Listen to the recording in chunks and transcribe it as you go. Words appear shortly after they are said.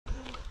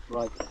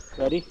Right,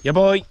 ready? Yeah,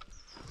 boy.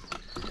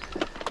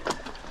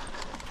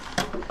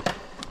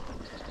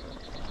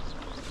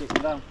 Kick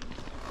him down.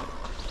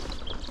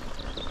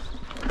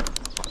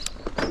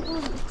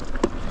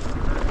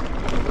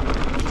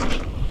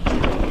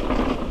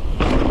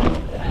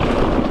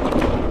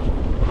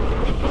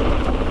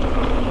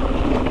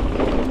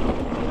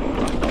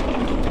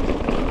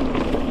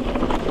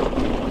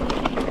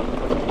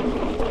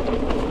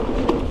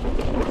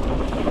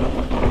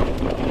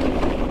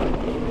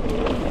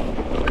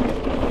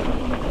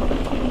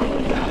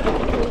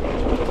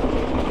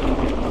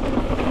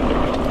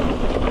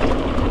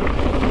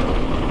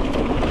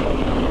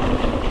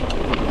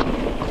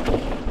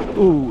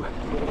 Ooh.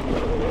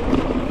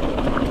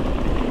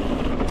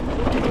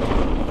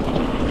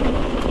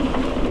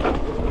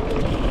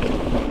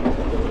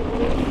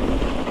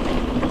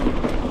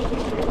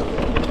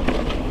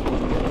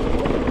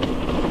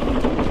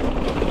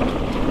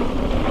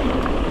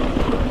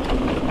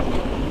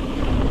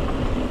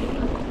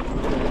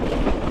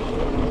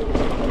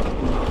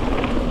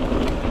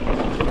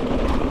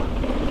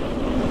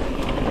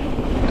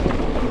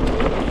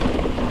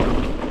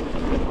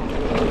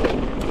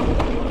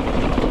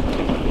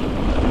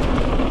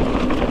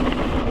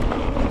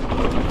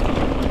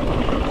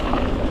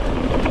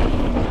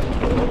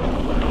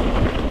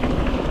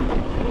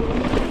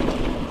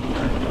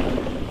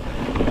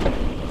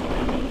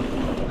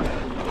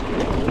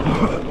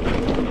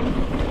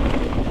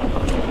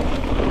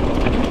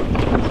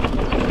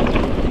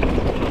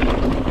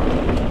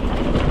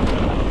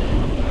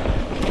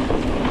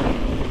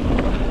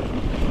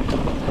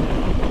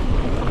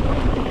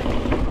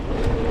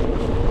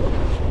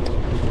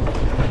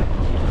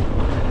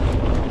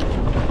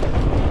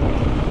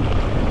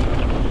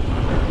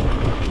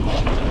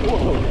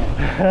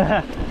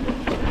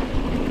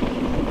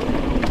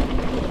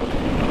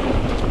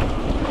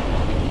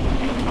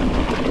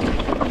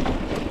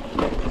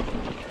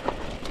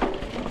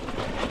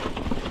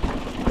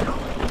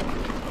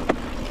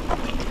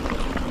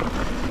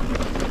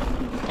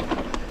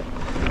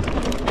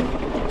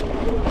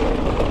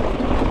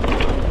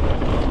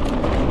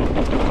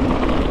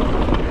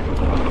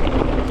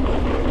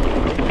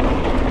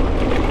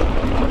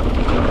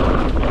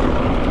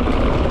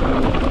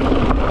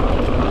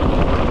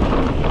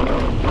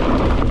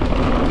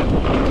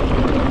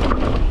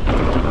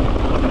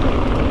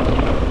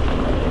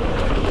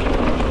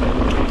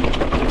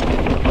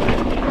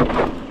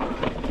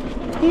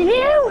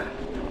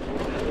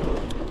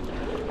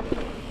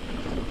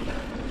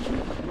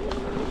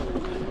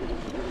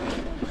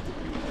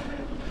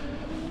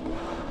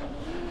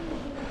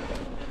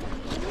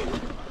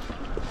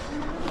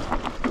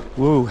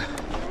 Whoa.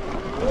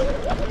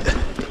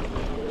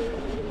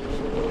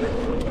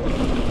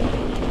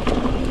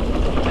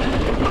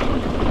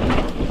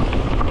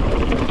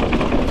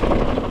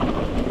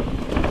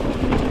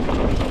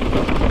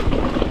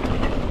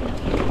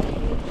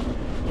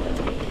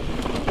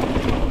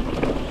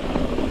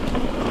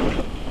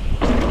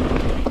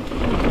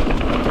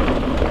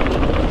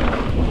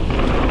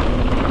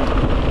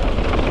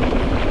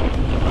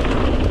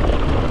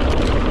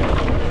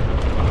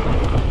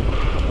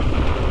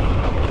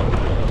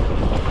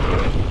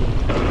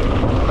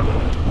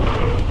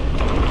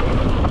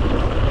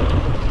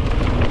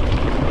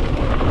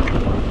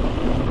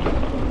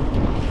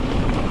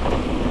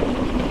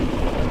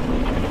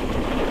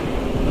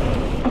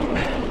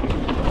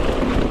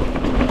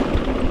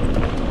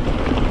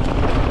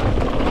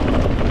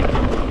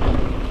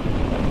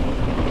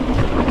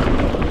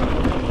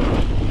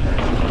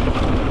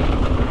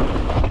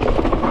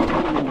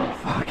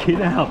 Fucking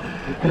hell.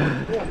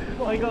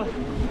 Oh my god.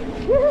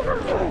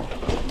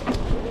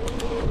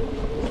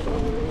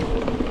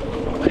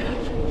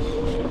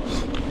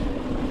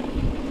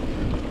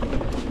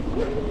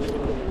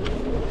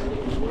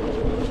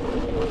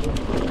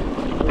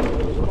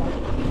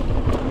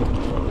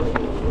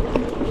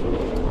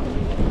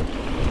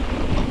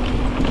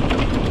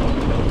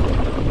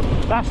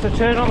 That's the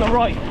turn on the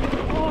right.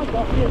 Oh, I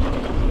got you.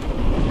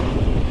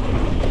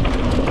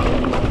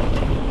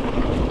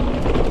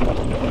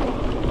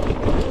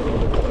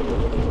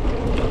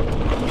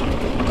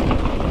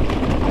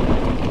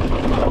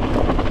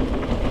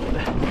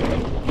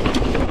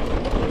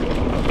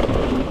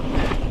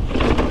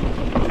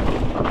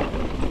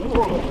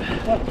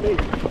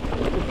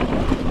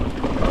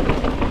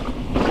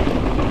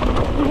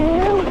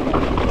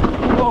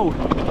 Whoa.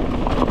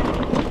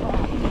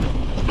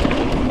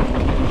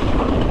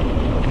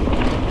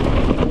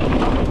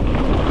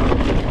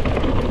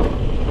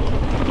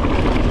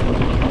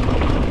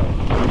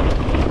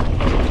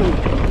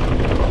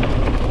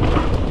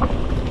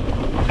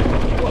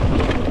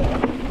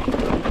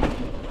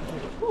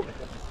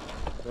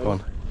 Go on.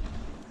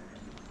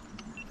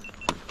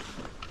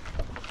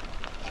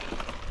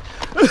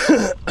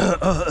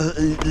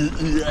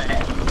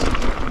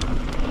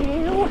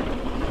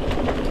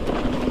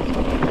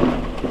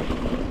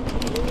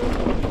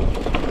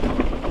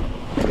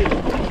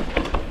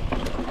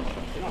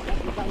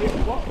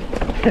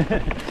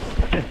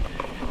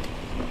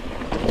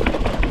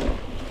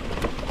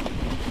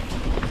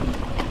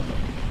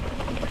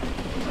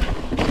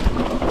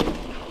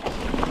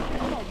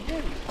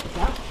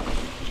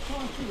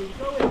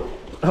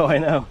 Oh, I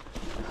know.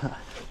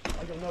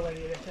 I don't know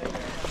any of this anyway.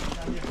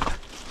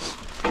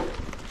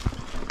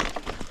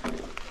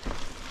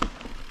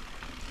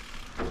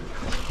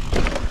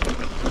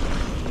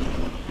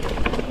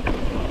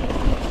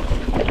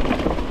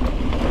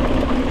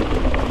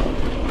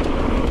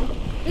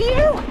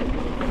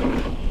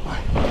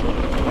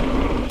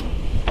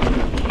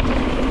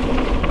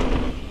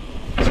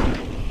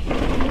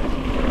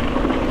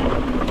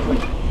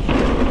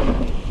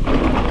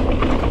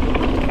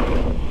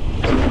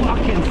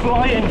 Fucking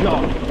flying,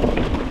 John.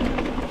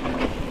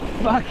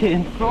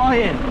 Fucking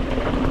flying.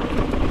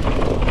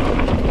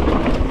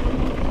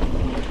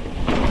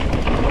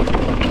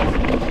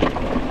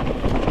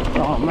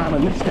 Oh man, I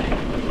missed it.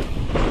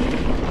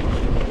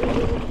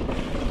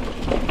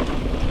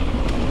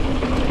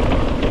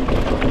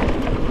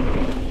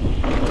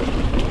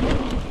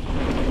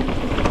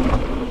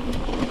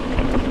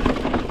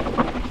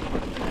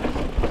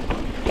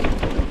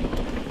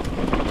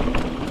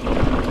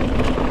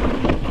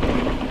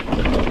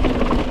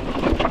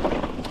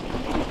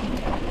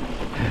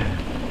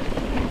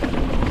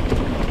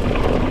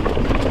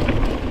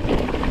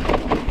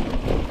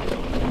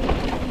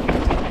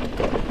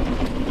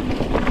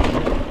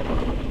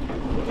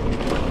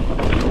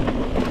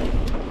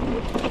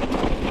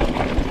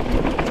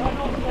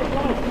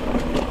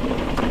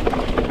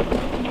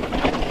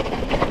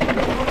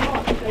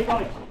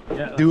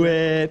 Do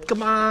it,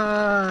 come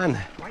on,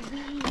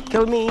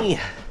 kill me.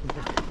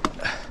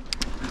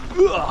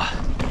 Ugh.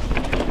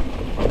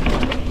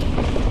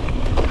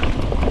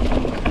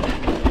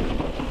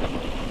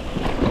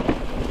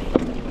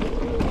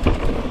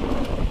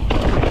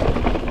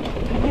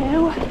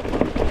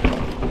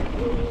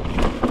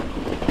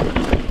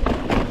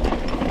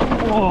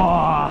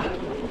 Oh,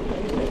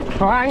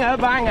 clanger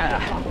banger.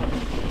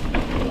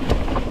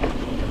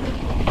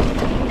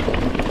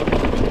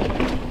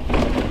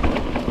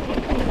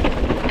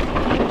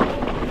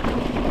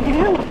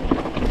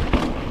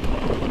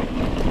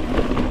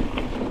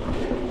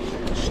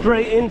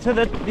 Straight into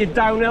the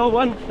downhill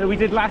one that we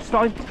did last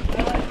time.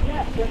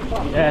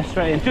 Yeah,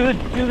 straight in.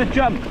 Do the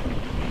jump.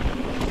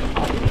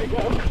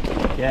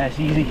 Yeah, it's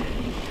easy.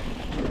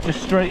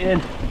 Just straight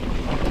in.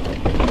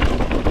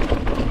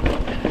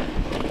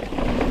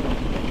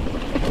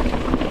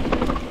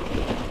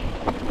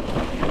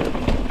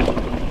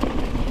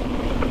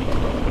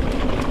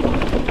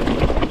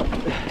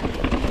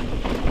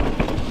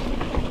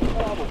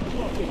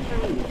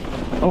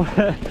 Oh,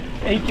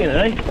 aching,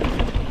 eh?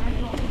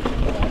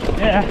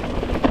 Yeah.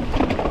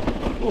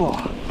 Oh.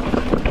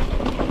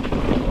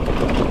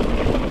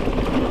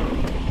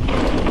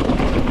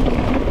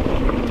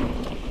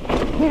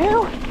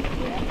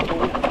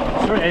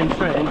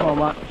 Straight in, come on,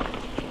 Matt.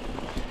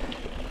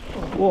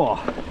 Whoa.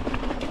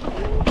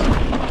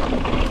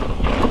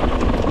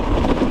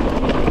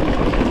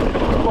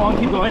 Go on,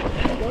 keep going.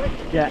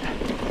 Yeah.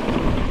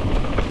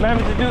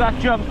 Remember to do that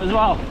jump as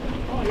well.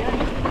 Oh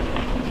yeah.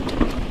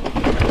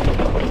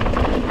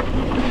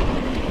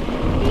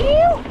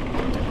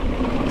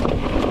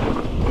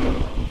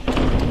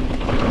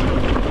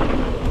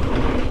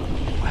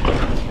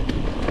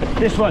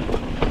 This one.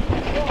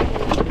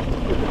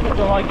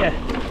 Don't like it.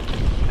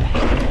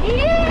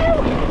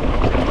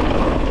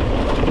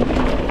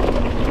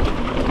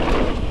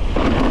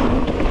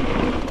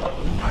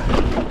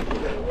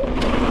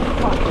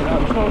 Fucking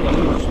hell, it's not a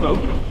little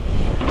smoke.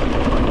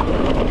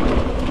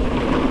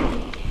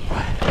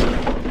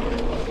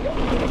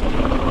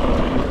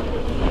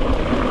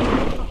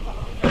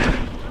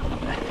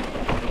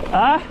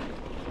 Huh?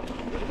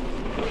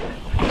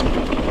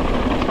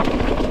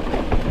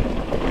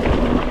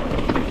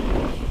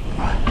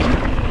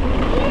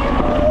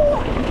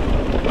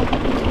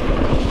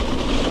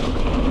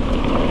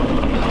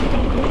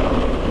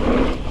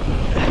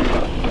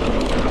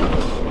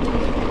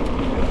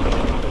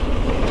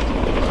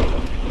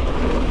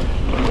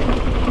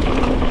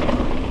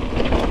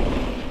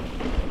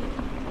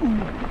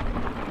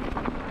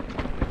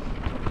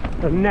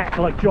 The neck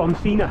like John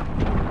Cena.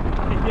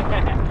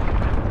 Yeah.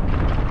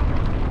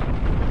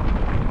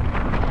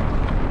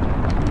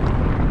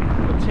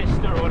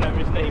 Batista or whatever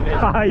his name is.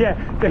 Ah yeah,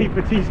 Dave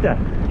Batista.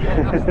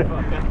 Yeah, that's the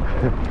fucker.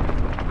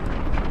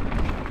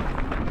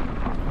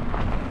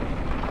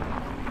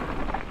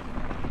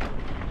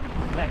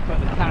 Neck like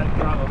the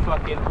character out of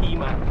fucking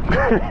He-Man.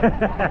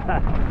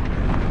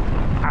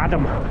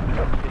 Adam.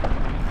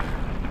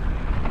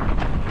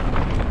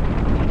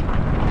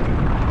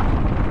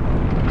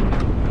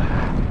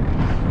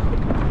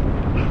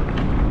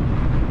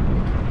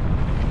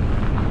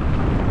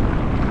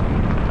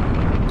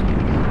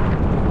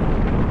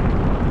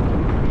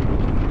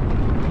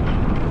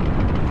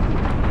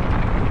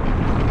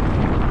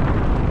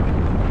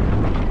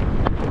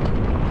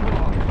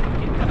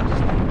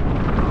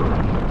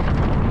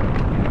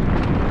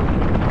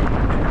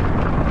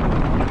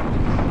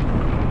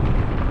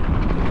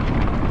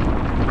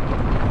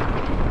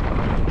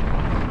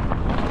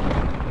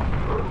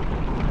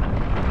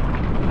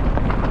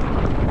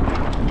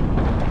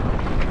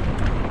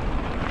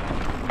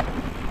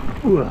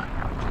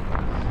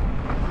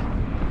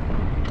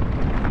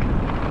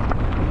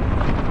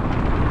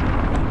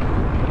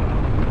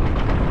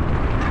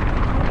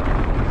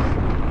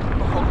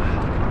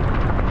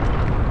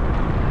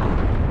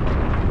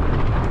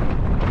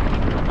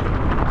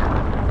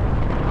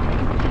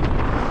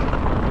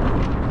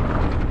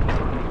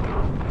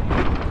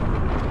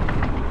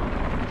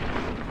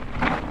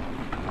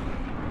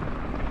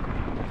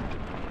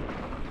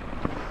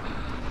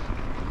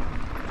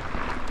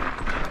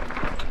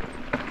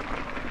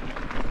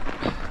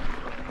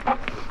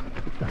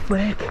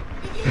 frick?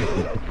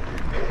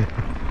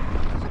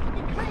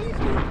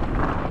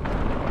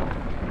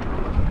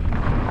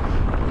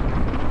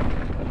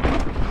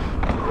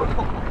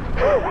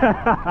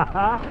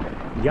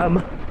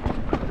 Yum.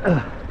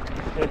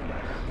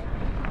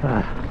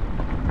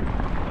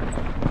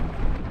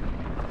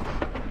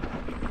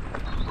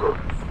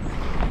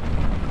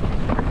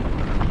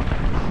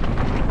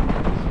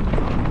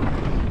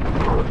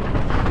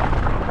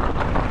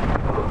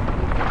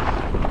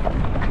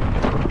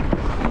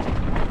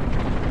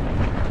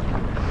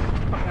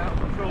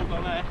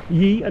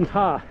 Ye and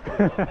ha.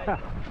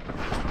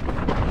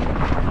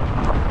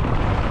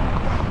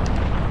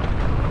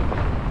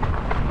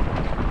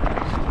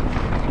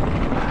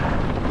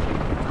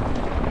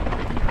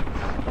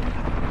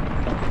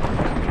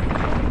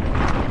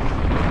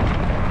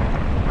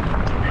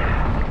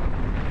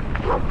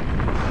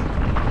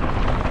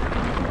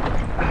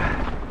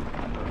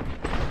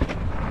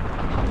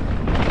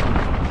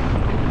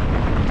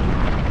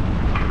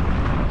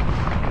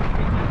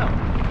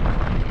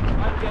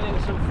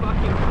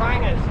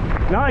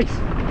 Nice!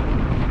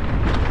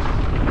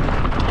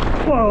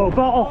 Whoa,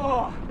 bottle!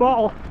 Oh.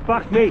 Bottle!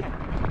 Fuck me!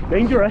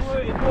 Dangerous!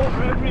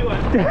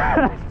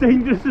 It's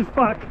dangerous as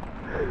fuck!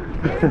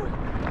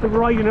 They're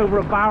riding over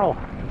a barrel.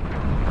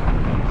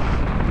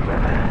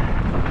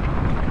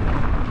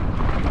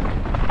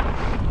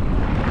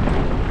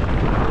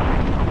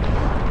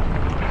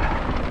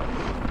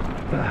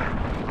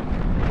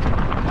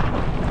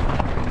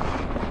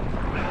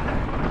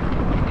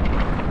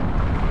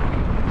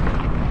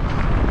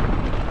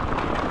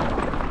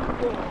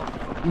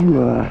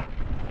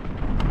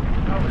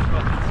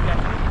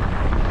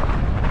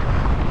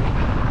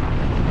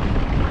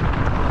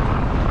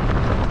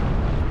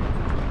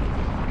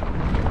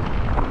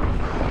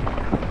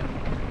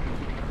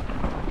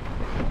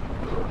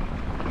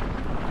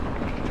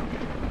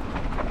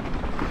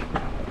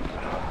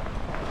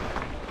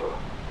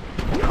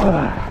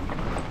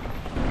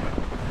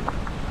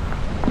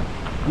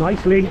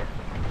 Nicely.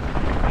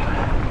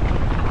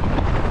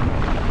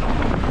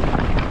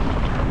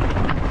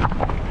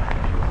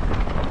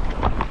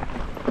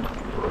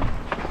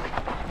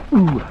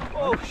 Ooh.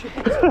 Oh shit.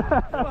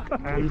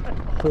 And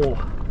haul.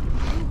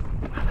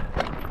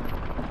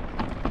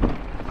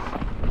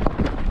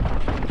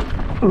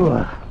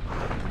 Ugh.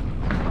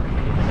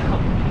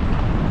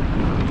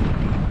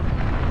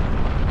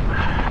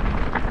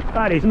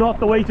 That is not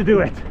the way to do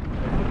it.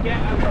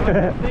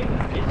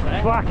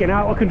 Fucking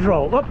out of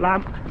control. Up,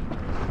 lamp.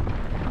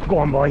 Go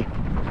on, boy.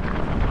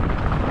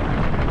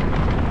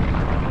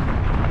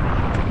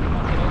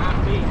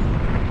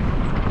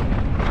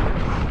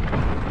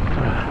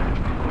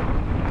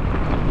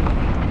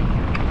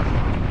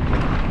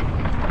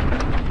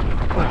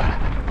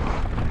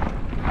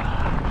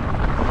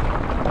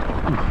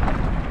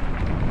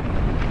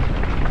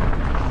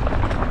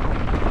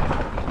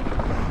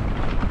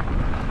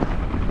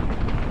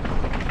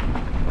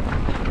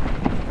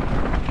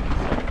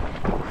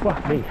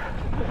 Fuck me.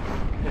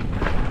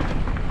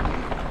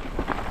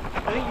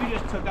 I think you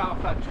just took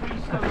out that tree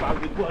stump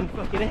out with one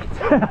fucking hit.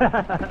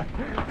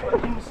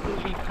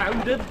 Instantly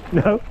pounded.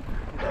 No.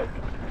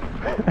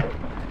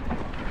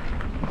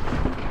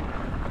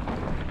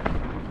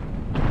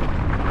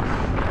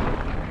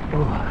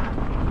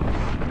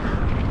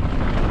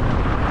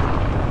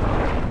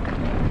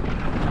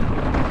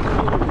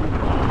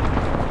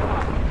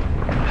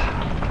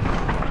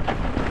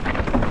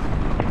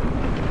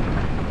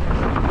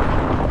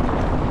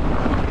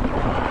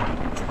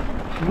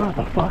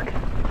 Motherfuck.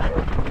 I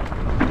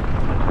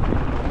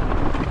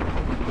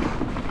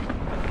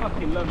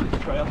fucking love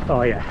this trail.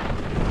 Oh yeah.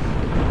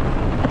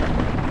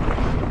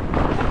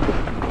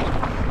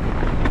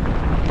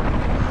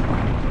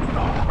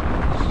 Oh,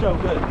 so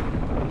good.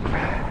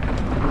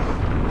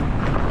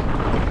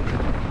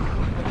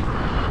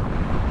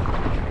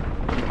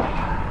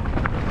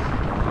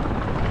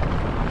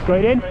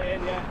 Straight in? Straight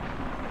in, yeah.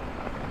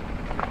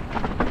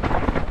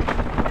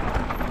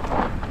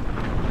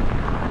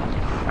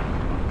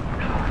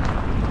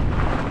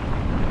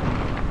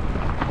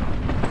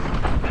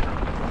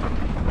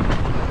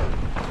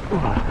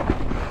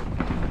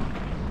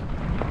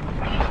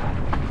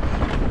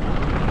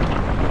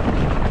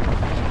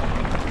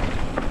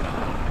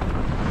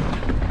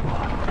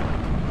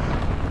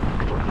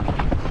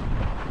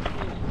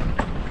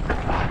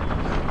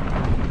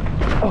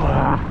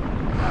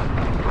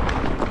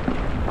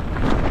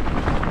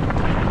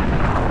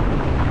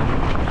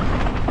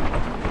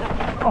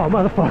 Oh,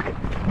 motherfucker.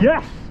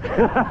 Yes! No,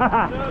 the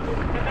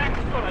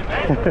next one I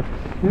made.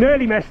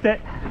 Nearly missed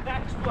it. The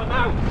next one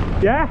out.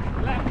 Yeah?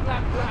 Left,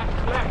 left,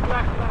 left, left,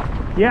 left,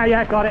 left. Yeah,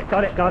 yeah, got it,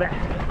 got it, got it.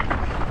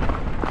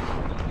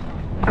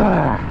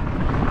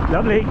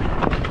 Lovely.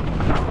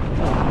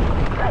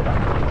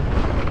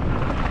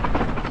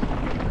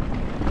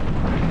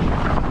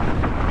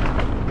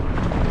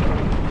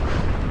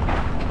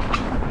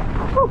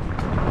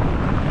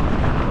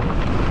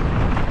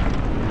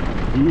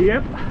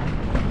 Yep.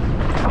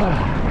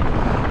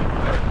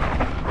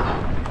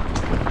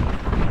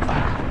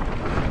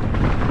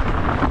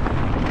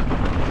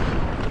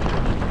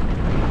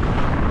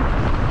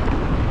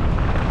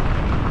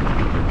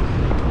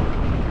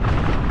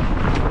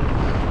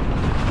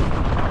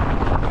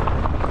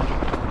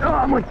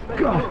 Oh my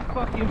god!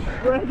 Fucking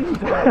shredding.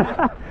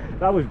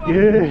 That was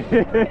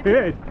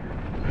good.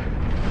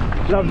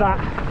 Love that.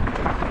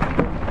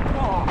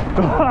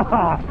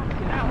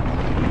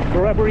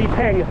 Rubbery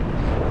ping.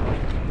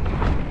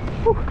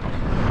 Whew.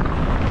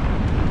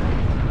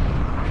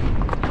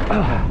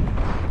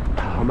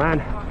 Oh man.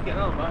 Fucking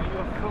hell, man, you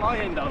were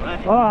flying down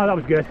there. Oh, that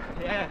was good.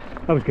 Yeah.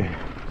 That was good.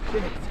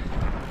 Shit.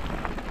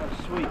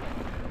 That's sweet.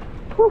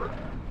 Whew.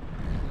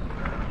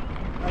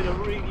 I had a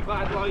really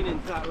bad line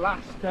into that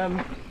last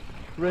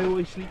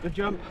railway sleeper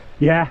jump.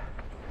 Yeah.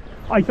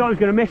 I thought I was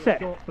going to miss it.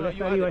 But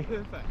you anyway. had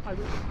it perfect.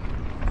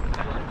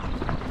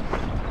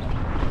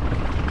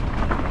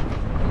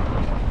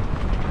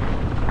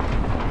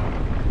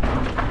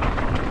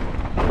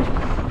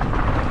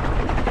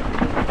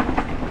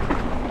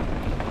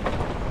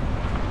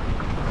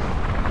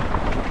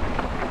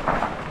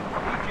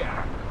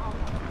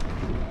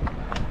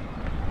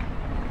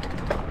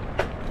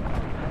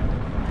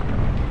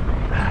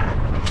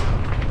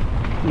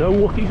 No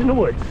walkies in the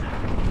woods.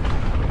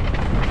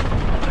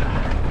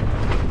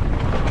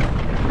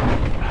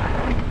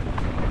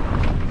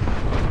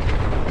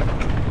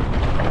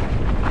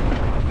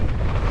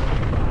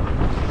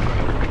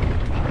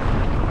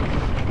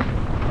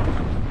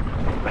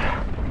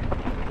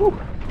 Whew.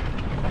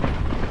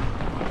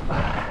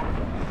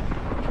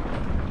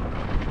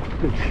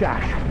 Good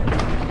shash.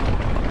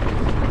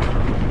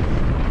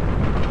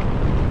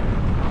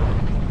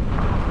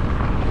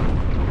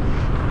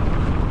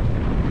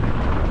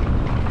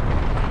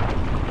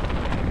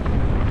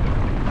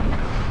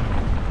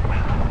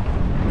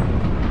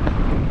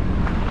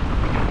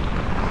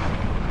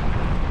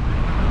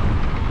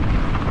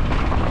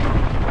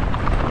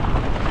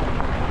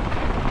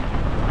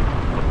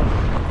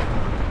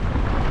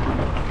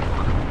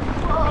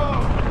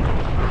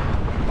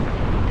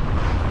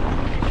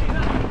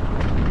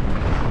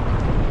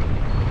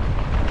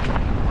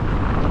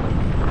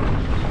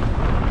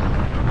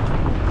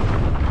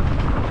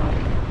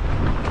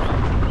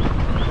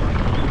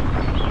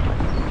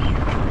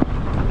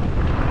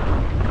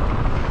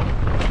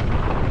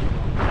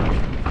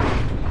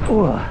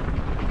 Oh.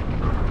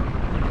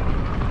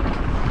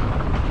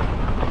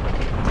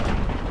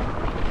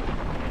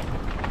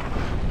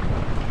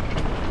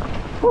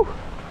 Whew.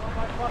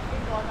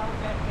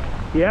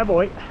 Yeah,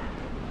 boy.